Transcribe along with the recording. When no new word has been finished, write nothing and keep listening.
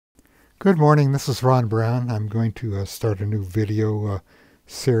Good morning, this is Ron Brown. I'm going to start a new video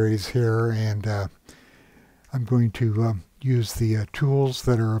series here, and I'm going to use the tools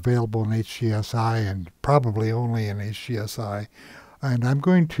that are available in HGSI and probably only in HGSI. And I'm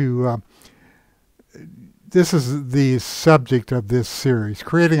going to, this is the subject of this series,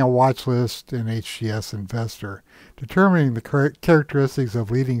 creating a watch list in HGS Investor, determining the characteristics of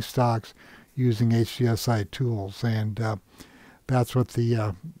leading stocks using HGSI tools. And that's what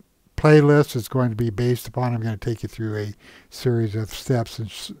the playlist is going to be based upon. I'm going to take you through a series of steps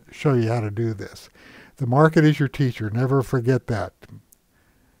and show you how to do this. The market is your teacher. Never forget that.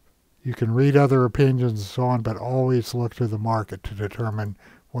 You can read other opinions and so on, but always look to the market to determine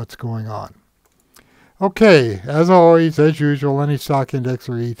what's going on. Okay, as always, as usual, any stock index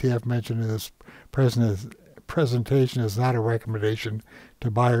or ETF mentioned in this presentation is not a recommendation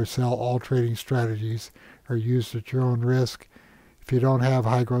to buy or sell. All trading strategies are used at your own risk. If you don't have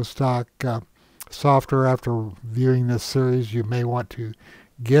high growth stock software after viewing this series, you may want to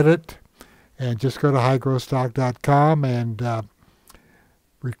get it. And just go to highgrowthstock.com and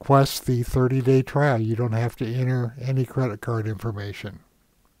request the 30-day trial. You don't have to enter any credit card information.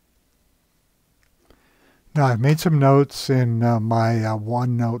 Now, I've made some notes in my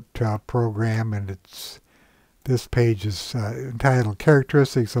OneNote program, and this page is entitled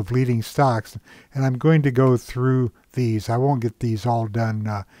Characteristics of Leading Stocks, and I'm going to go through these. I won't get these all done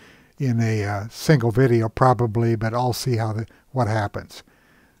in a single video probably, but I'll see what happens.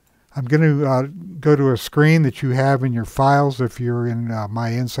 I'm going to go to a screen that you have in your files. If you're in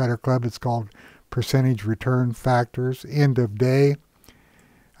my Insider Club, it's called Percentage Return Factors, End of Day.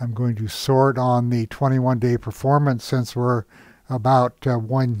 I'm going to sort on the 21-day performance since we're about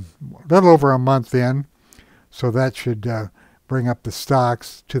little over a month in. So that should bring up the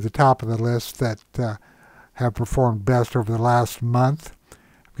stocks to the top of the list that have performed best over the last month.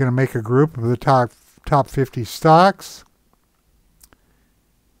 I'm going to make a group of the top 50 stocks.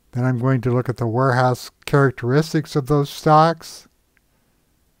 Then I'm going to look at the warehouse characteristics of those stocks.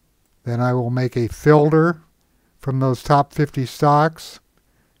 Then I will make a filter from those top 50 stocks.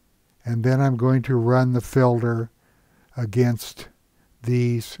 And then I'm going to run the filter against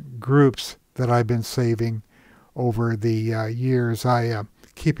these groups that I've been saving over the years. I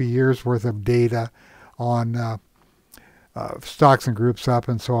keep a year's worth of data on stocks and groups up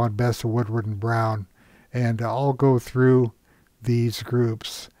and so on, Best of Woodward and Brown. And I'll go through these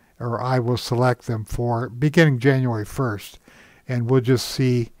groups, or I will select them for beginning January 1st. And we'll just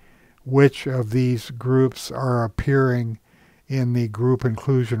see which of these groups are appearing in the group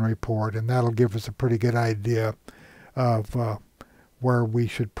inclusion report, and that'll give us a pretty good idea of where we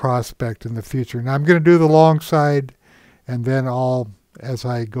should prospect in the future. Now I'm going to do the long side, and then as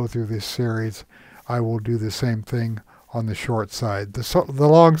I go through this series, I will do the same thing on the short side. The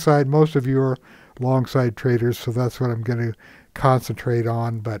long side, most of you are long side traders, so that's what I'm going to concentrate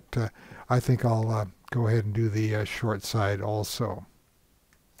on, but I think I'll go ahead and do the short side also.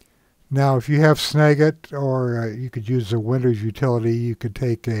 Now, if you have Snagit, or you could use a Windows utility, you could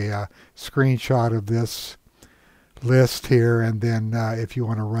take a screenshot of this list here, and then if you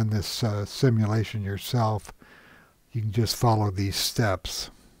want to run this simulation yourself, you can just follow these steps.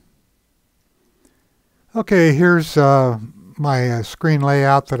 Okay, here's my screen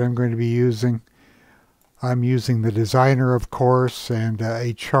layout that I'm going to be using. I'm using the designer, of course, and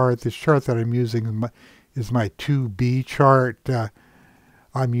a chart. This chart that I'm using is my 2B chart.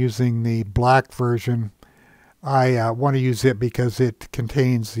 I'm using the black version. I want to use it because it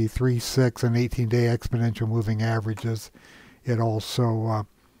contains the 3, 6, and 18-day exponential moving averages. It also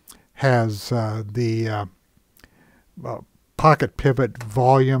has the pocket pivot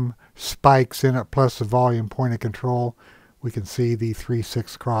volume spikes in it, plus the volume point of control. We can see the 3,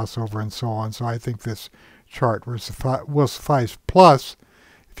 6 crossover and so on. So I think this chart will suffice. Plus,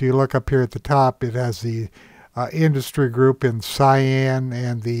 if you look up here at the top, it has the industry group in cyan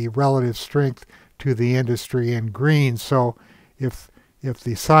and the relative strength to the industry in green. So if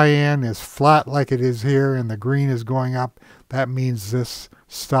the cyan is flat like it is here and the green is going up, that means this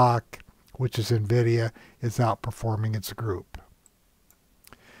stock, which is NVIDIA, is outperforming its group.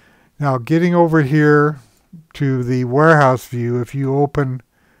 Now, getting over here to the warehouse view, if you open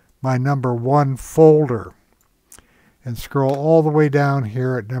my number 1 folder and scroll all the way down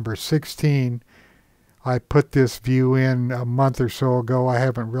here at number 16, I put this view in a month or so ago. I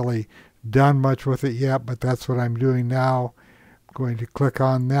haven't really done much with it yet, but that's what I'm doing now. I'm going to click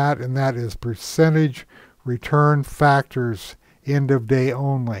on that, and that is Percentage Return Factors, End of Day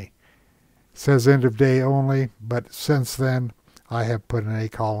Only. It says end of day only, but since then I have put in a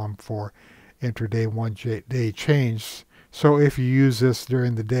column for intraday 1 day change. So if you use this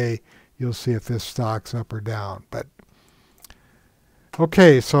during the day, you'll see if this stock's up or down. But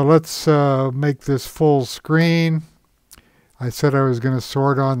okay, so let's make this full screen. I said I was going to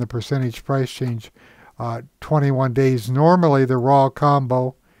sort on the percentage price change 21 days. Normally the raw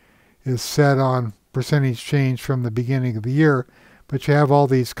combo is set on percentage change from the beginning of the year, but you have all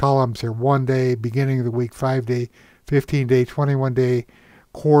these columns here: 1 day, beginning of the week, 5 day, 15 day, 21 day,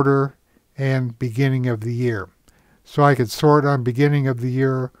 quarter, and beginning of the year. So I could sort on beginning of the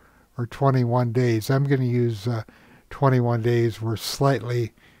year or 21 days. I'm going to use 21 days. We're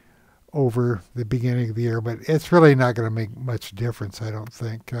slightly over the beginning of the year, but it's really not going to make much difference, I don't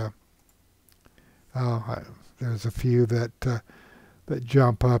think. There's a few that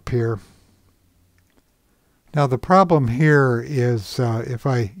jump up here. Now the problem here is if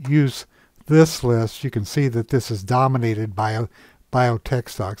I use this list, you can see that this is dominated by biotech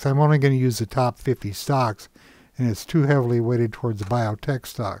stocks. I'm only going to use the top 50 stocks, and it's too heavily weighted towards the biotech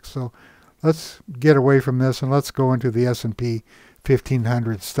stocks. So let's get away from this and let's go into the S&P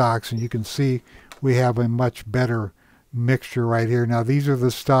 1500 stocks, and you can see we have a much better mixture right here. Now these are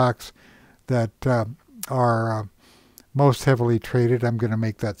the stocks that are most heavily traded. I'm going to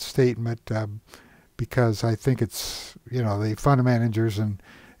make that statement because I think it's, you know, the fund managers and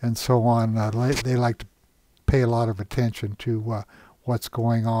so on, they like to pay a lot of attention to what's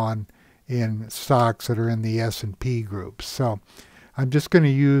going on in stocks that are in the S&P groups. So I'm just going to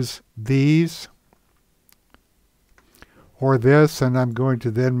use these or this, and I'm going to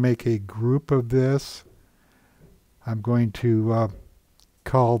then make a group of this. I'm going to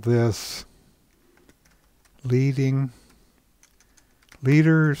call this leaders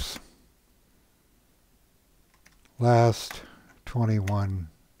last 21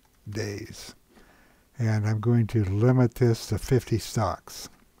 days. And I'm going to limit this to 50 stocks.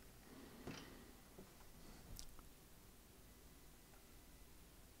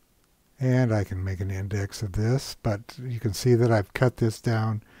 And I can make an index of this, but you can see that I've cut this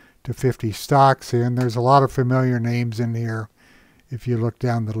down to 50 stocks here, and there's a lot of familiar names in here if you look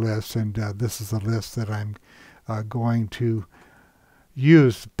down the list, and this is the list that I'm going to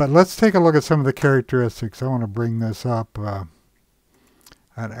use. But let's take a look at some of the characteristics. I want to bring this up, an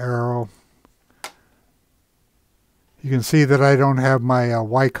arrow. You can see that I don't have my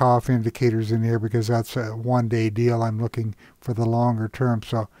Wyckoff indicators in here because that's a one-day deal. I'm looking for the longer term.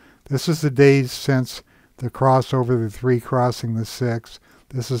 So this is the days since the crossover, the 3 crossing the 6.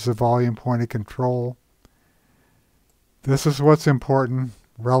 This is the volume point of control. This is what's important,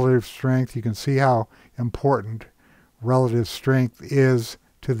 relative strength. You can see how important relative strength is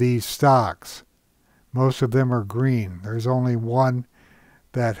to these stocks. Most of them are green. There's only one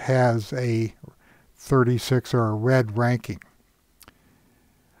that has a 36 or a red ranking.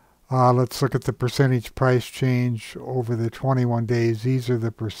 Let's look at the percentage price change over the 21 days. These are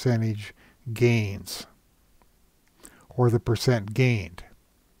the percentage gains, or the percent gained.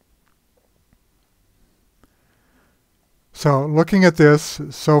 So looking at this,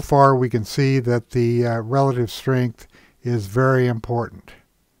 so far we can see that the relative strength is very important.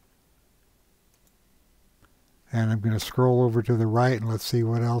 And I'm going to scroll over to the right and let's see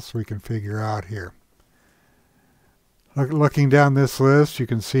what else we can figure out here. Looking down this list, you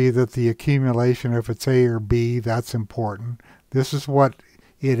can see that the accumulation, if it's A or B, that's important. This is what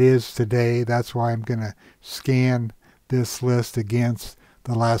it is today. That's why I'm going to scan this list against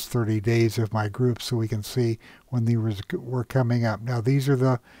the last 30 days of my group so we can see when these were coming up. Now these are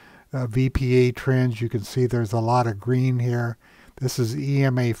the VPA trends. You can see there's a lot of green here. This is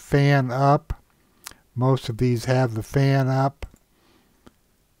EMA fan up. Most of these have the fan up.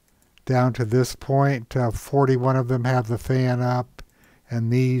 Down to this point, 41 of them have the fan up,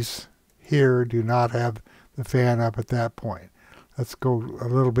 and these here do not have the fan up at that point. Let's go a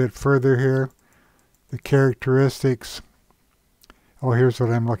little bit further here. The characteristics. Oh, here's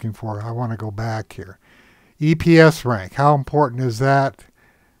what I'm looking for. I want to go back here. EPS rank. How important is that?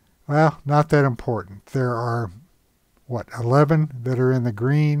 Well, not that important. There are, what, 11 that are in the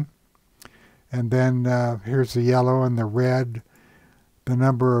green. And then here's the yellow and the red. The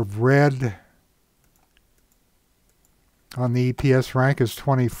number of red on the EPS rank is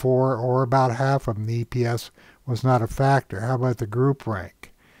 24, or about half of them. The EPS was not a factor. How about the group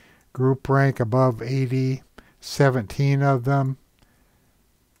rank? Group rank above 80, 17 of them.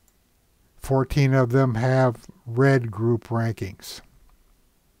 14 of them have red group rankings.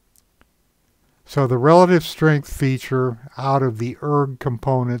 So the relative strength feature out of the ERG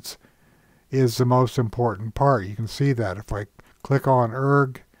components is the most important part. You can see that if I click on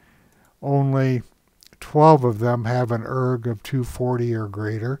ERG, only 12 of them have an ERG of 240 or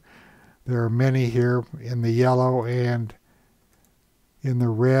greater. There are many here in the yellow and in the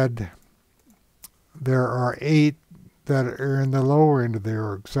red there are 8 that are in the lower end of the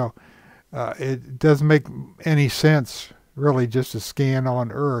erg. So it doesn't make any sense really just to scan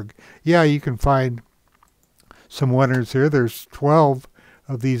on erg. Yeah, you can find some winners here. There's 12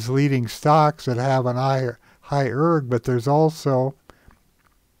 of these leading stocks that have an high erg, but there's also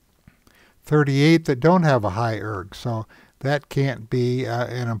 38 that don't have a high erg. So that can't be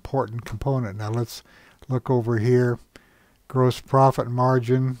an important component. Now let's look over here. Gross profit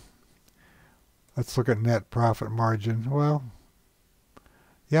margin. Let's look at net profit margin. Well,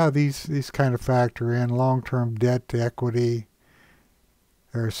 yeah, these kind of factor in. Long-term debt to equity.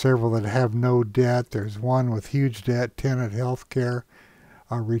 There are several that have no debt. There's one with huge debt, Tenet Healthcare.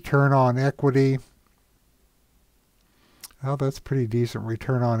 Return on equity. Well, that's pretty decent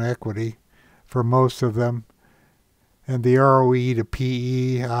return on equity for most of them. And the ROE to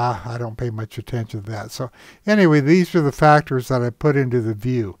PE, I don't pay much attention to that. So anyway, these are the factors that I put into the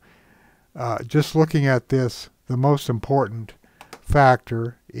view. Just looking at this, the most important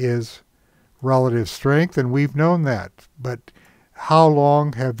factor is relative strength, and we've known that. But how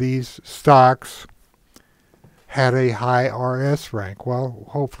long have these stocks had a high RS rank? Well,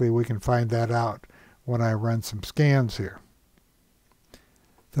 hopefully we can find that out when I run some scans here.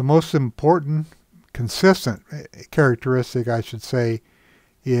 The most important consistent characteristic, I should say,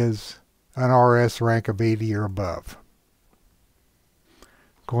 is an RS rank of 80 or above.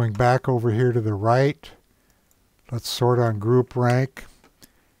 Going back over here to the right, let's sort on group rank.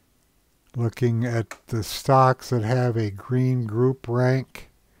 Looking at the stocks that have a green group rank,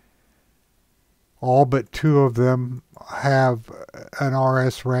 all but 2 of them have an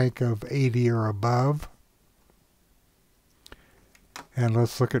RS rank of 80 or above. And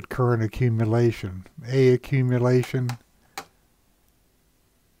let's look at current accumulation. A accumulation,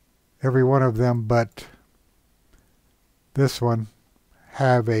 every one of them but this one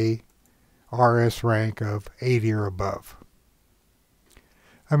have a RS rank of 80 or above.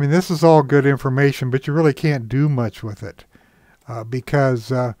 I mean, this is all good information, but you really can't do much with it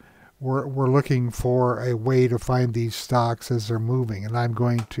because we're looking for a way to find these stocks as they're moving, and I'm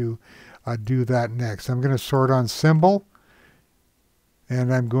going to do that next. I'm going to sort on symbol,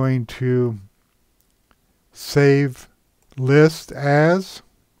 and I'm going to save list as,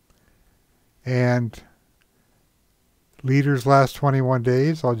 and leaders last 21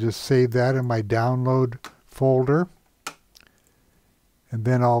 days. I'll just save that in my download folder. And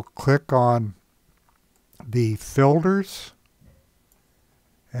then I'll click on the filters,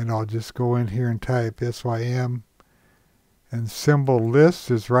 and I'll just go in here and type SYM, and symbol list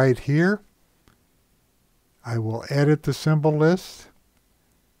is right here. I will edit the symbol list,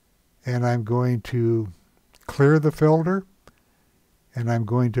 and I'm going to clear the filter, and I'm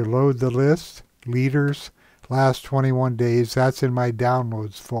going to load the list, leaders last 21 days. That's in my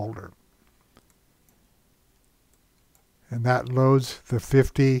downloads folder. And that loads the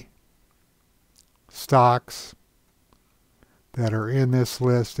 50 stocks that are in this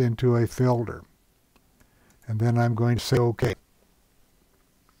list into a filter. And then I'm going to say OK.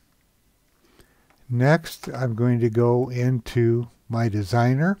 Next, I'm going to go into my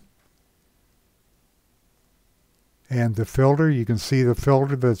designer. And the filter, you can see the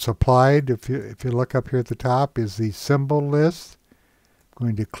filter that's applied. If you look up here at the top is the symbol list. I'm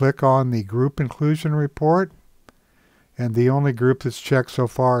going to click on the group inclusion report. And the only group that's checked so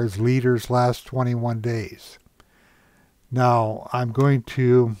far is leaders last 21 days. Now I'm going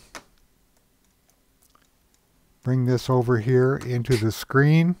to bring this over here into the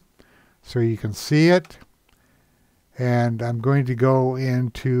screen so you can see it. And I'm going to go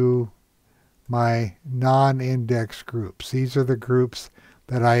into my non-index groups. These are the groups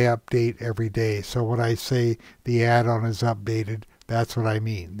that I update every day. So when I say the add-on is updated, that's what I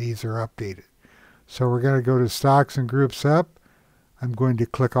mean. These are updated. So we're going to go to Stocks and Groups Up. I'm going to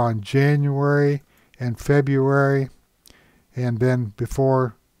click on January and February. And then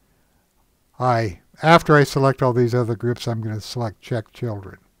after I select all these other groups, I'm going to select Check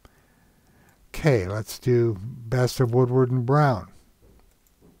Children. Okay, let's do Best of Woodward and Brown.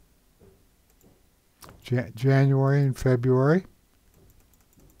 January and February.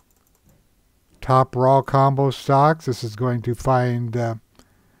 Top raw combo stocks. This is going to find...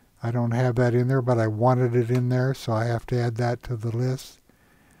 I don't have that in there, but I wanted it in there, so I have to add that to the list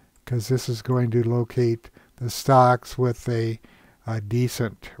because this is going to locate the stocks with a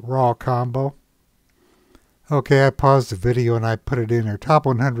decent raw combo. Okay, I paused the video and I put it in there. Top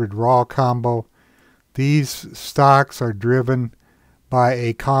 100 raw combo. These stocks are driven by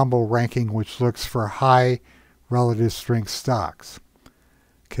a combo ranking which looks for high relative strength stocks.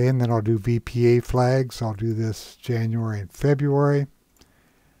 Okay, and then I'll do VPA flags. I'll do this January and February.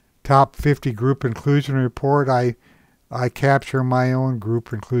 top 50 group inclusion report. I capture my own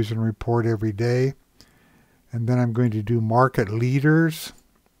group inclusion report every day. And then I'm going to do market leaders.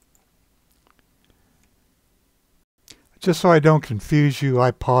 Just so I don't confuse you,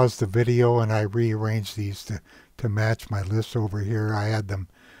 I paused the video and I rearranged these to match my list over here. I had them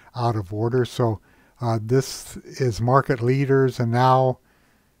out of order. So this is market leaders, and now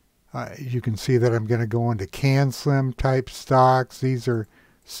you can see that I'm going to go into CanSlim type stocks. These are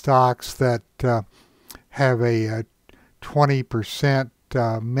stocks that have a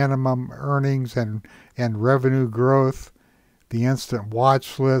 20% minimum earnings and revenue growth. The instant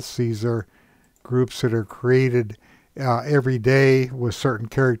watch lists, these are groups that are created every day with certain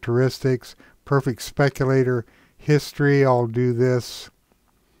characteristics. Perfect speculator history, I'll do this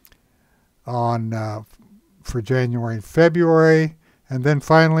on for January and February. And then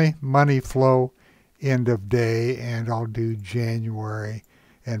finally, money flow end of day, and I'll do January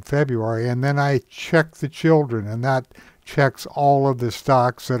and February. And then I check the children, and that checks all of the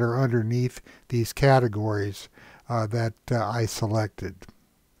stocks that are underneath these categories that I selected.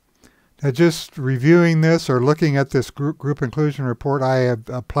 Now, just reviewing this or looking at this group inclusion report, I have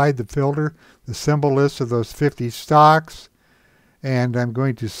applied the filter, the symbol list of those 50 stocks, and I'm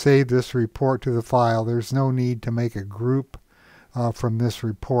going to save this report to the file. There's no need to make a group from this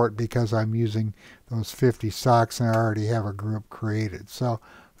report because I'm using those 50 stocks and I already have a group created. So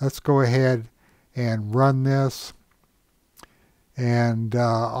let's go ahead and run this, and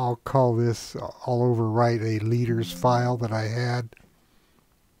I'll call this, I'll overwrite a leaders file that I had.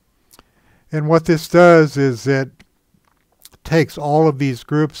 And what this does is it takes all of these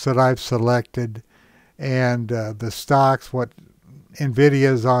groups that I've selected and the stocks, what NVIDIA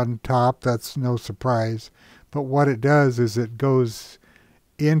is on top, that's no surprise. But what it does is it goes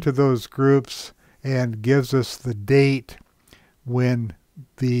into those groups and gives us the date when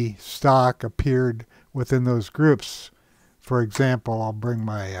the stock appeared within those groups. For example, I'll bring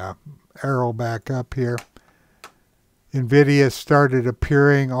my arrow back up here. NVIDIA started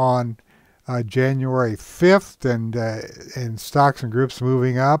appearing on January 5th, and stocks and groups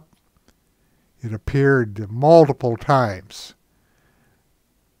moving up. It appeared multiple times.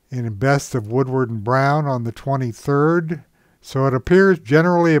 In Best of Woodward and Brown on the 23rd. So it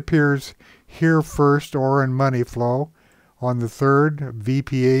generally appears here first, or in money flow on the 3rd.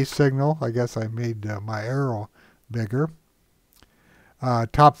 VPA signal. I guess I made my arrow bigger.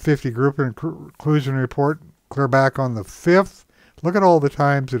 Top 50 group inclusion report, clear back on the 5th. Look at all the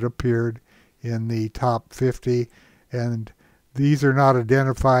times it appeared in the top 50, and these are not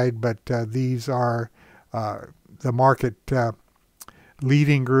identified, but these are the market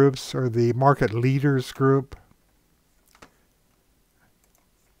leading groups, or the market leaders group.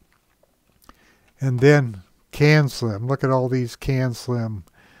 And then CanSlim. Look at all these CanSlim.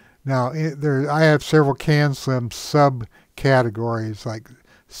 Now I have several CanSlim subcategories, like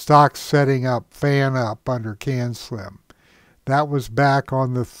stocks setting up, fan up under CanSlim. That was back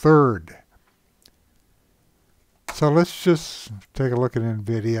on the 3rd. So let's just take a look at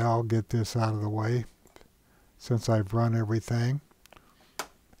NVIDIA. I'll get this out of the way since I've run everything.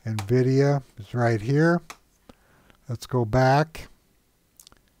 NVIDIA is right here. Let's go back,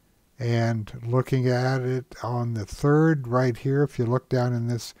 and looking at it on the 3rd right here, if you look down in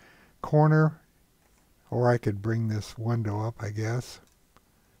this corner, or I could bring this window up, I guess,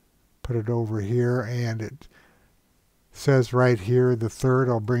 put it over here, and it says right here the 3rd.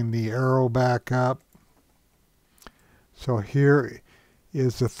 I'll bring the arrow back up. So here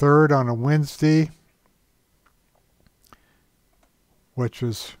is the 3rd on a Wednesday, which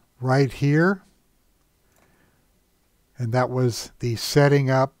was right here. And that was the setting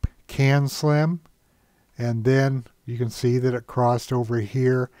up CanSlim. And then you can see that it crossed over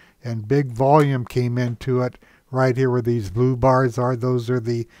here, and big volume came into it right here where these blue bars are. Those are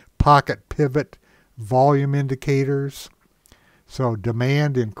the pocket pivot volume indicators. So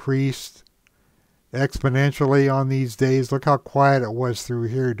demand increased exponentially on these days. Look how quiet it was through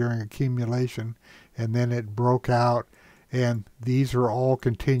here during accumulation, and then it broke out, and these are all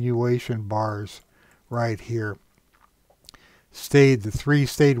continuation bars right here. The 3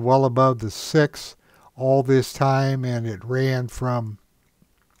 stayed well above the 6 all this time, and it ran from,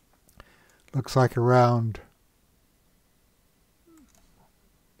 looks like around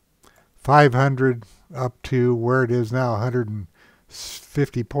 500 up to where it is now,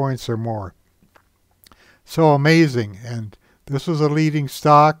 150 points or more. So amazing. And this was a leading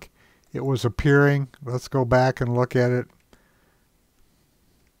stock. It was appearing. Let's go back and look at it.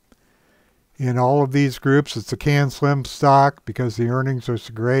 In all of these groups, it's a CanSlim stock because the earnings are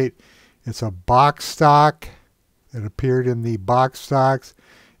so great. It's a box stock. It appeared in the box stocks.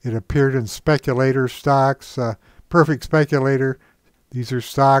 It appeared in speculator stocks, perfect speculator. These are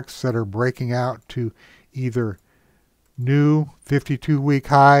stocks that are breaking out to either new 52-week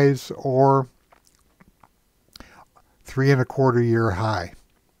highs or 3.25-year high.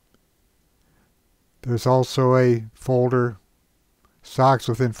 There's also a folder, stocks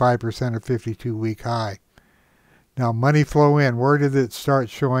within 5% of 52-week high. Now, money flow in, where did it start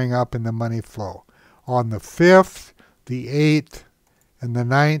showing up in the money flow? On the 5th, the 8th, and the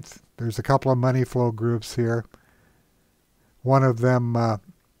 9th, there's a couple of money flow groups here. One of them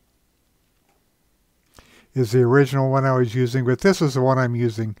is the original one I was using, but this is the one I'm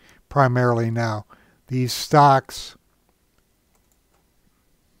using primarily now. These stocks,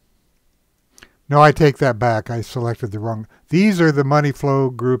 no, I take that back. I selected the wrong. These are the money flow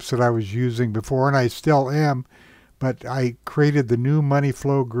groups that I was using before, and I still am, but I created the new money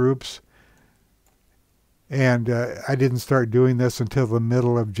flow groups, and I didn't start doing this until the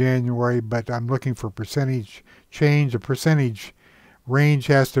middle of January, but I'm looking for percentage change. The percentage range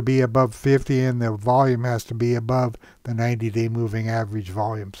has to be above 50, and the volume has to be above the 90-day moving average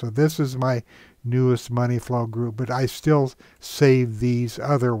volume. So this is my newest money flow group, but I still save these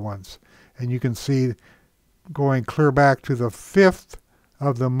other ones. And you can see going clear back to the 5th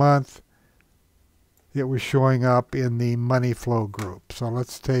of the month, it was showing up in the money flow group. So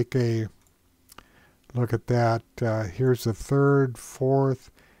let's take a look at that. Here's the 3rd, 4th,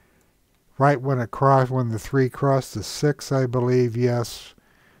 right when it crossed, when the 3 crossed the 6, I believe, yes,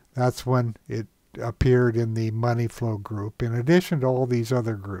 that's when it appeared in the money flow group, in addition to all these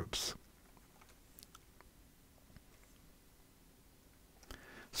other groups.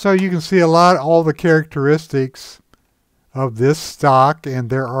 So you can see all the characteristics of this stock, and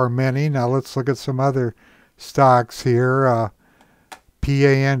there are many. Now let's look at some other stocks here.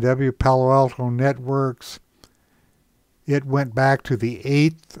 PANW, Palo Alto Networks. It went back to the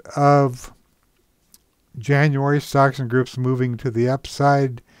 8th of January. Stocks and groups moving to the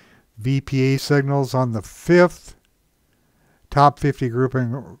upside. VPA signals on the 5th. Top 50 group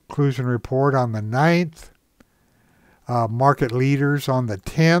inclusion report on the 9th. Market leaders on the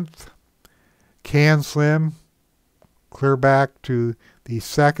 10th. CanSlim, clear back to the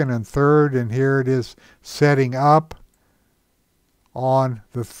 2nd and 3rd, and here it is setting up on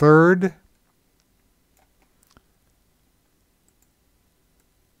the 3rd.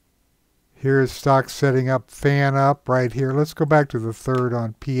 Here is stock setting up, fan up right here. Let's go back to the 3rd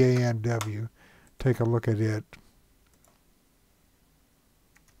on PANW. Take a look at it.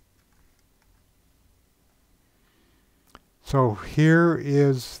 So here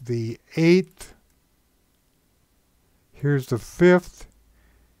is the 8th. Here's the 5th.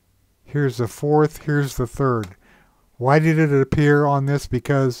 Here's the 4th. Here's the 3rd. Why did it appear on this?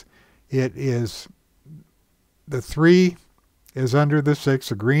 Because it is, the 3 is under the 6,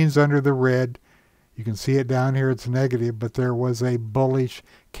 the green's under the red. You can see it down here, it's negative, but there was a bullish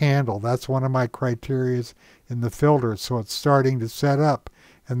candle. That's one of my criterias in the filter, so it's starting to set up.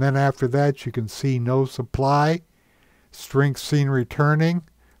 And then after that, you can see no supply, strength seen returning,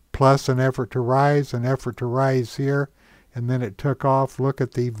 plus an effort to rise here, and then it took off. Look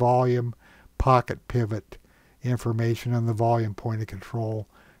at the volume pocket pivot information on the volume point of control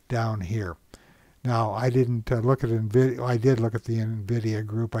down here. Now, I didn't look at NVIDIA. I did look at the NVIDIA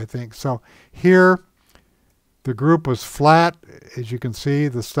group, I think. So here, the group was flat. As you can see,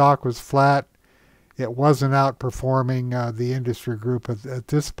 the stock was flat. It wasn't outperforming the industry group. At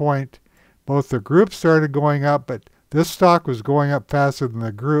this point, both the groups started going up, but this stock was going up faster than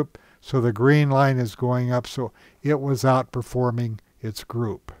the group, so the green line is going up, so it was outperforming its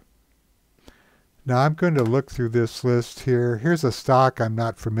group. Now I'm going to look through this list here. Here's a stock I'm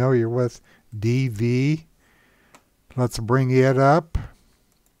not familiar with, DV. Let's bring it up.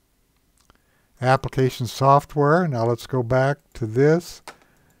 Application software. Now let's go back to this.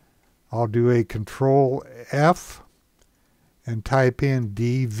 I'll do a Control F and type in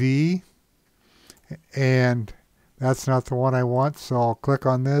DV, and that's not the one I want, so I'll click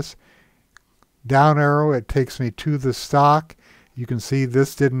on this. Down arrow, it takes me to the stock. You can see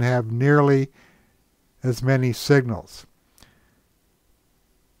this didn't have nearly as many signals.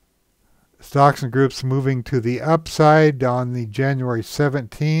 Stocks and groups moving to the upside on the January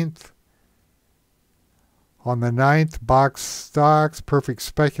 17th. On the 9th, box stocks, perfect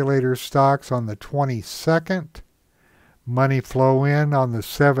speculator stocks on the 22nd. Money flow in on the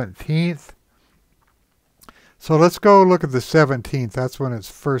 17th. So let's go look at the 17th. That's when it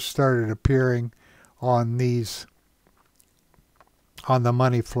first started appearing on these, on the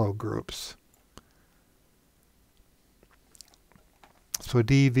money flow groups. So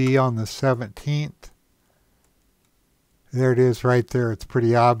DV on the 17th. There it is right there. It's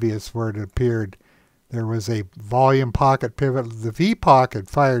pretty obvious where it appeared. There was a volume pocket pivot. The V pocket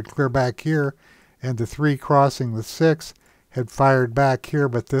fired clear back here, and the 3 crossing the 6 had fired back here,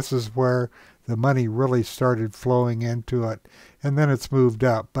 but this is where the money really started flowing into it. And then it's moved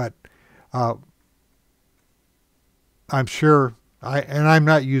up. But I'm sure, I'm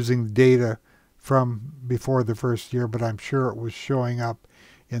not using data from before the first year, but I'm sure it was showing up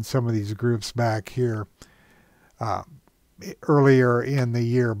in some of these groups back here earlier in the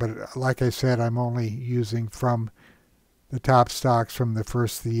year. But like I said, I'm only using from the top stocks from the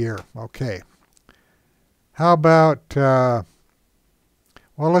first of the year. Okay. How about, well,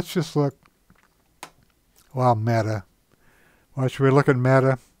 let's just look, well, Meta. Well, should we look at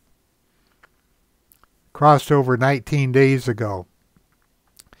Meta? Crossed over 19 days ago,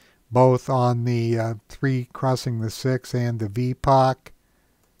 both on the 3 crossing the 6 and the VPOC.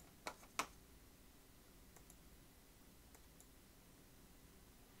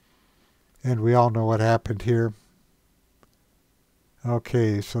 And we all know what happened here.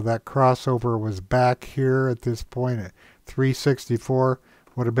 Okay, so that crossover was back here at this point at 364.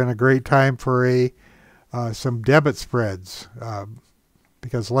 Would have been a great time for some debit spreads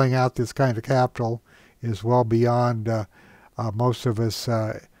because laying out this kind of capital is well beyond most of us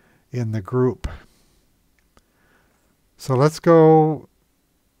in the group. So let's go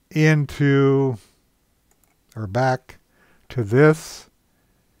into or back to this,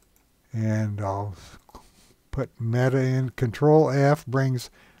 and I'll put Meta in. Control F brings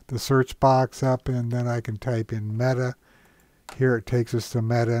the search box up, and then I can type in Meta. Here it takes us to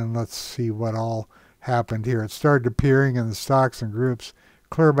Meta, and let's see what all happened here. It started appearing in the stocks and groups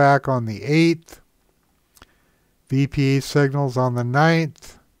clear back on the 8th. VPA signals on the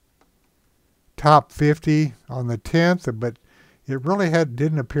 9th. Top 50 on the 10th, but it really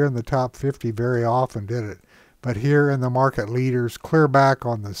didn't appear in the top 50 very often, did it? But here in the market leaders, clear back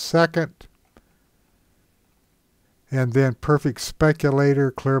on the 2nd. And then Perfect Speculator,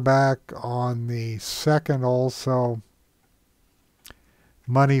 clear back on the 2nd also.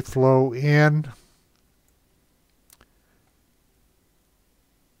 Money flow in.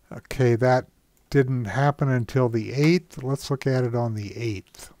 Okay, that didn't happen until the 8th. Let's look at it on the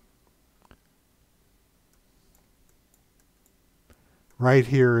 8th. Right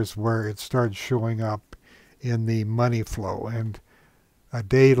here is where it started showing up in the money flow. And a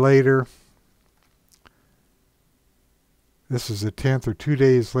day later, this is the 10th, or 2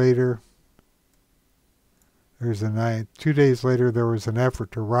 days later, there's the 9th. 2 days later, there was an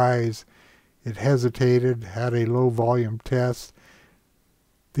effort to rise. It hesitated, had a low volume test.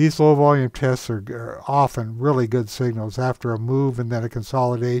 These low volume tests are often really good signals after a move and then a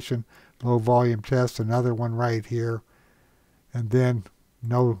consolidation, low volume test, another one right here, and then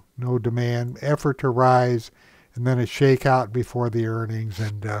no demand, effort to rise, and then a shakeout before the earnings,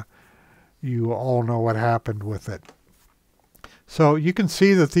 and you all know what happened with it. So you can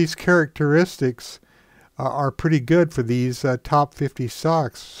see that these characteristics are pretty good for these top 50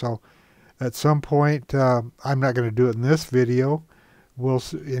 stocks. So at some point, I'm not going to do it in this video, we'll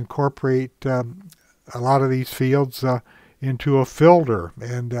incorporate a lot of these fields into a filter,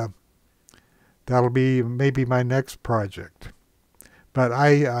 and that'll be maybe my next project. But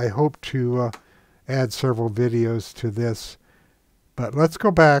I hope to add several videos to this. But let's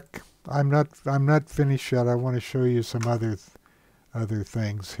go back. I'm not finished yet. I want to show you some other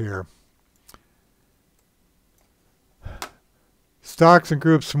things here. Stocks and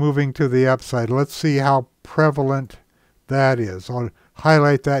groups moving to the upside. Let's see how prevalent that is. I'll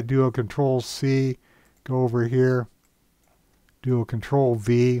highlight that, do a Control C, go over here, do a Control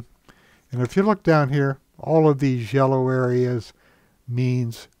V. And if you look down here, all of these yellow areas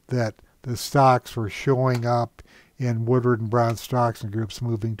means that the stocks were showing up in Woodward and Brown stocks and groups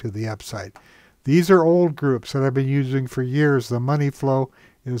moving to the upside. These are old groups that I've been using for years. The money flow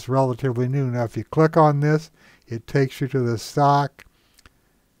is relatively new. Now if you click on this, it takes you to the stock,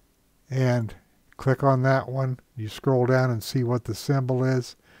 and click on that one. You scroll down and see what the symbol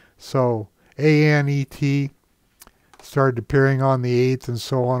is. So ANET started appearing on the 8th and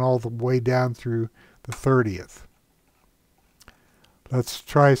so on all the way down through the 30th. Let's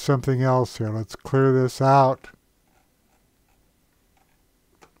try something else here. Let's clear this out.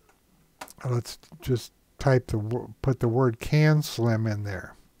 Let's just put the word CanSlim in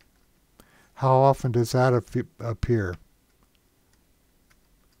there. How often does that appear?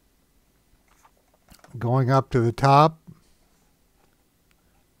 Going up to the top,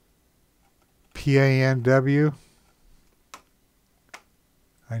 PANW.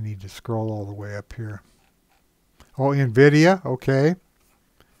 I need to scroll all the way up here. Oh, NVIDIA, okay.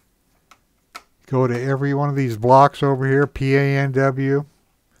 go to every one of these blocks over here, PANW,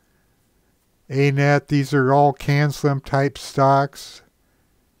 ANET. These are all CanSlim type stocks.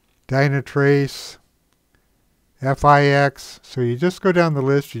 Dynatrace, FIX. So you just go down the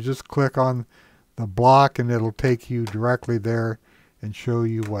list, you just click on the block and it'll take you directly there and show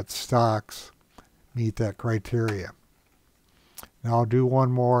you what stocks meet that criteria. Now I'll do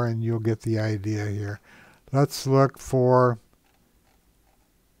one more and you'll get the idea here. Let's look for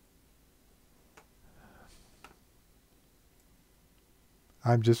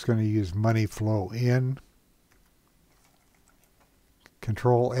I'm just going to use money flow in.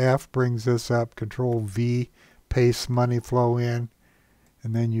 Control F brings this up. Control V pastes money flow in.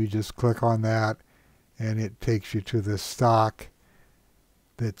 And then you just click on that and it takes you to the stock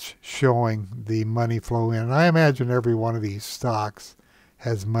that's showing the money flow in. And I imagine every one of these stocks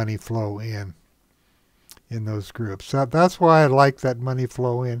has money flow in those groups. So that's why I like that money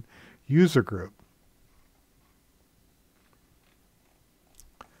flow in user group.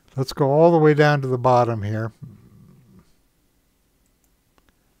 Let's go all the way down to the bottom here.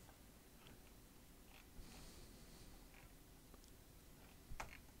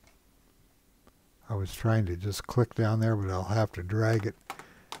 I was trying to just click down there, but I'll have to drag it.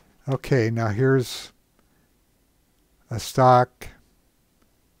 Okay, now here's a stock,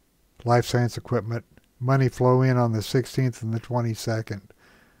 life science equipment, money flow in on the 16th and the 22nd.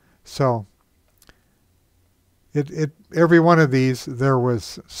 So every one of these, there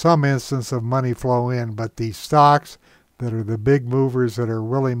was some instance of money flow in, but these stocks that are the big movers that are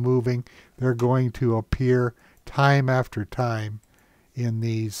really moving, they're going to appear time after time in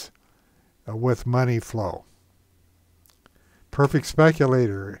these with money flow. Perfect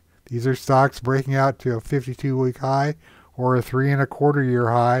speculator. These are stocks breaking out to a 52-week high or a 3.25-year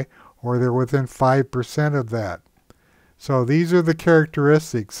high, or they're within 5% of that. So these are the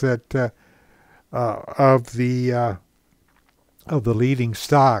characteristics that of the leading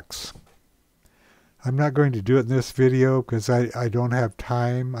stocks. I'm not going to do it in this video because I don't have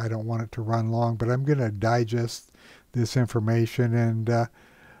time. I don't want it to run long, but I'm going to digest this information and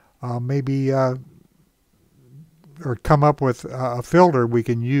maybe or come up with a filter we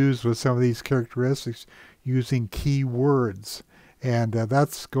can use with some of these characteristics using keywords. And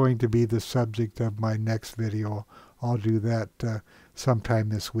that's going to be the subject of my next video. I'll do that sometime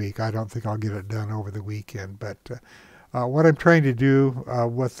this week. I don't think I'll get it done over the weekend, but what I'm trying to do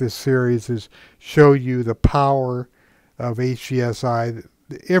with this series is show you the power of HGSI,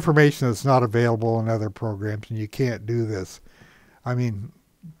 the information that's not available in other programs, and you can't do this. I mean,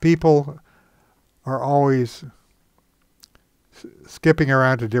 people are always skipping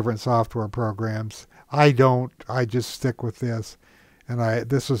around to different software programs. I don't. I just stick with this, and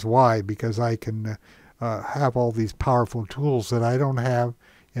this is why, because I can have all these powerful tools that I don't have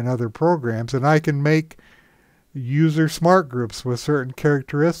in other programs, and I can make user smart groups with certain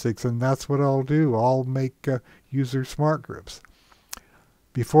characteristics, and that's what I'll do. I'll make user smart groups.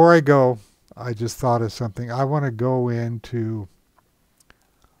 Before I go, I just thought of something. I want to go into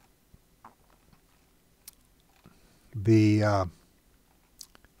the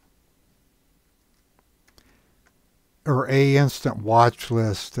or a instant watch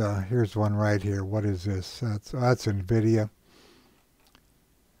list. Here's one right here. What is this? That's NVIDIA.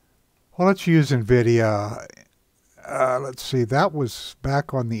 Well, let's use NVIDIA. Let's see. That was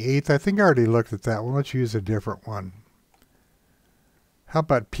back on the 8th. I think I already looked at that one. Let's use a different one. How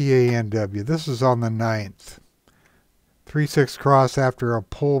about PANW? This is on the 9th. 3-6 cross after a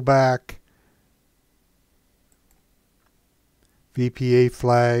pullback. VPA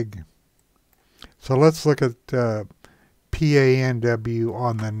flag. So let's look at PANW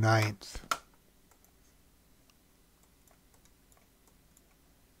on the 9th.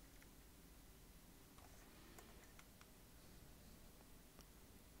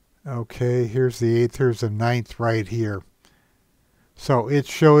 Okay, here's the 8th, here's the 9th right here. So it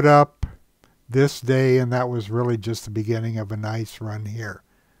showed up this day, and that was really just the beginning of a nice run here.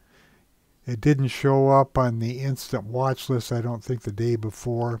 It didn't show up on the instant watch list, I don't think, the day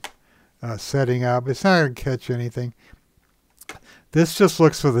before setting up. It's not going to catch anything. This just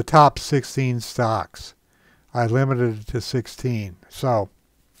looks for the top 16 stocks. I limited it to 16. So,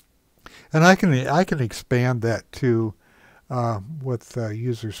 and I can expand that too with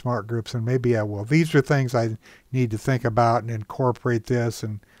user smart groups, and maybe I will. These are things I need to think about and incorporate this.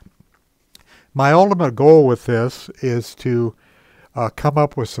 And my ultimate goal with this is to come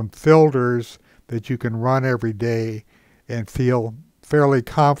up with some filters that you can run every day and feel fairly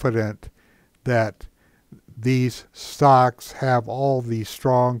confident that these stocks have all the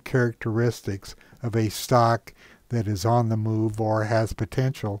strong characteristics of a stock that is on the move or has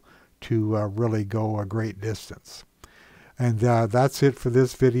potential to really go a great distance. And that's it for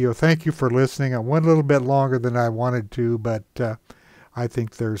this video. Thank you for listening. I went a little bit longer than I wanted to, but I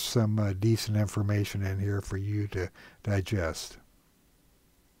think there's some decent information in here for you to digest.